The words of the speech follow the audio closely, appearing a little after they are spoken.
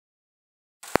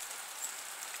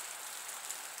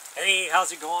Hey,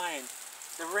 how's it going?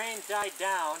 The rain died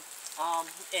down,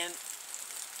 and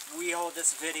we owe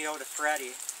this video to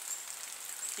Freddie.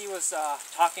 He was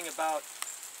talking about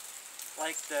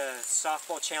like the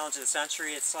softball challenge of the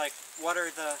century. It's like, what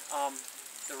are the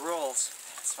rules?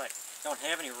 It's like, don't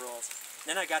have any rules.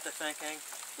 Then I got to thinking,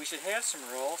 we should have some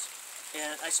rules.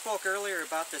 And I spoke earlier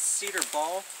about this cedar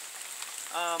bow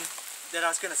that I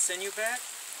was going to send you back.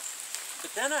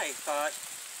 But then I thought,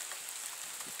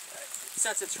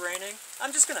 since it's raining,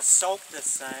 I'm just going to soak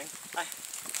this thing.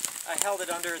 I held it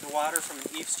under the water from an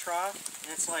eaves trough,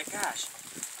 and it's like, gosh,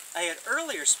 I had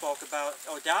earlier spoke about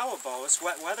Odawa bows,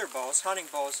 wet weather bows, hunting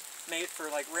bows made for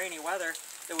like rainy weather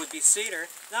that would be cedar.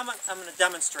 Now I'm going to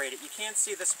demonstrate it. You can't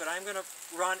see this, but I'm going to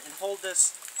run and hold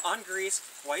this ungreased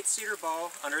white cedar bow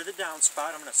under the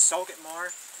downspout. I'm going to soak it more.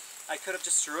 I could have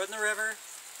just threw it in the river.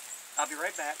 I'll be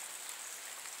right back.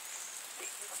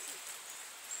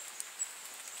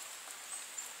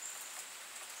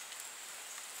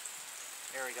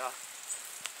 There we go.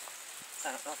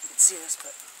 I don't know if you can see this,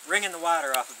 but wringing the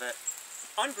water off of it.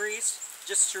 Ungreased,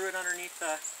 just threw it underneath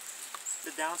the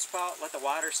downspout, let the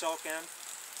water soak in.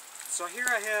 So here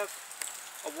I have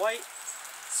a white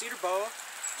cedar bow,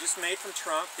 just made from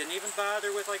trunk. Didn't even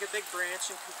bother with like a big branch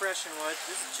and compression wood.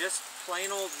 This is just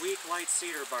plain old weak light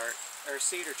cedar bark, or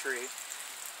cedar tree.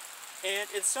 And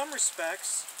in some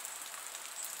respects,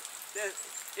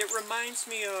 it reminds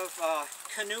me of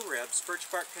canoe ribs, birch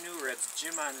bark canoe ribs,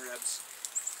 Jiiman ribs.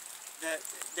 That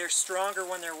they're stronger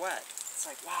when they're wet. It's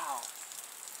like, wow,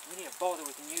 we need a bow that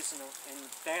we can use in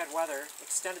bad weather,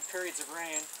 extended periods of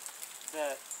rain,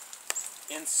 that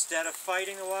instead of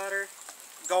fighting the water,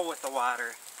 go with the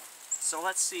water. So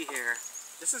let's see here.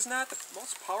 This is not the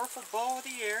most powerful bow of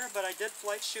the year, but I did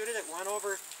flight shoot it. It went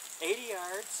over 80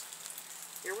 yards.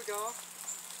 Here we go.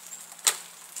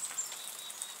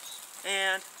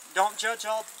 And don't judge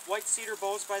all white cedar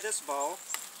bows by this bow.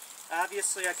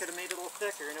 Obviously I could have made it a little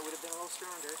thicker and it would have been a little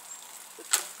stronger. But,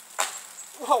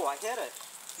 whoa, I hit it.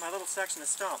 My little section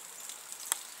of stump.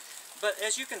 But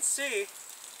as you can see,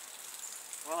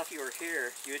 well, if you were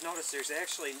here, you would notice there's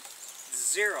actually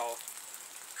 0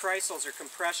 creisels or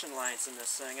compression lines in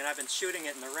this thing, and I've been shooting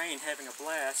it in the rain, having a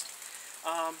blast.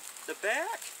 The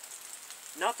back,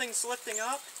 nothing's lifting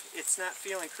up. It's not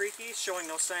feeling creaky,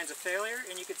 showing no signs of failure,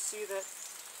 and you can see that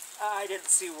I didn't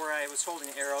see where I was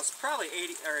holding the arrows. Probably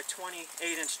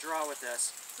 28-inch draw with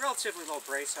this. Relatively low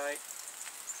brace height.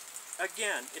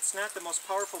 Again, it's not the most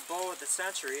powerful bow of the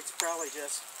century. It's probably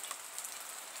just,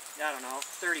 I don't know,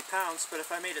 30 pounds, but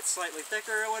if I made it slightly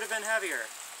thicker, it would have been heavier.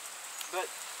 But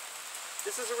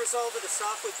this is a result of the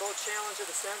softwood bow challenge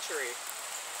of the century.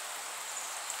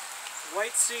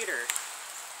 White cedar.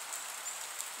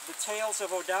 The tails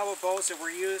of Odawa bows that were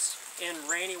used in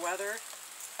rainy weather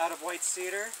out of white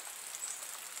cedar.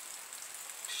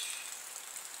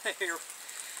 Here,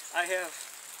 I have,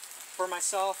 for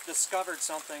myself, discovered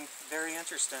something very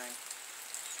interesting.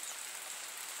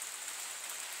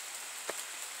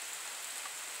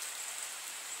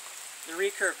 The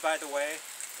recurve, by the way,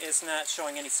 is not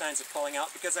showing any signs of pulling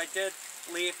out because I did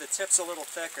leave the tips a little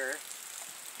thicker.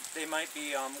 They might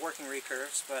be working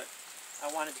recurves, but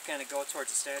I wanted to kind of go towards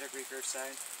the static recurve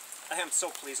side. I am so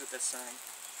pleased with this thing.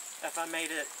 If I made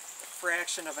it a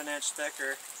fraction of an inch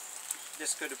thicker,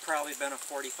 this could have probably been a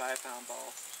 45-pound bow.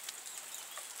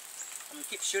 I'm going to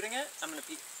keep shooting it. I'm going to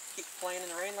keep playing in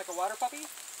the rain like a water puppy.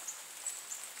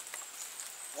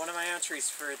 One of my entries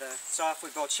for the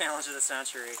softwood bow challenge of the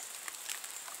century.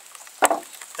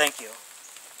 Thank you.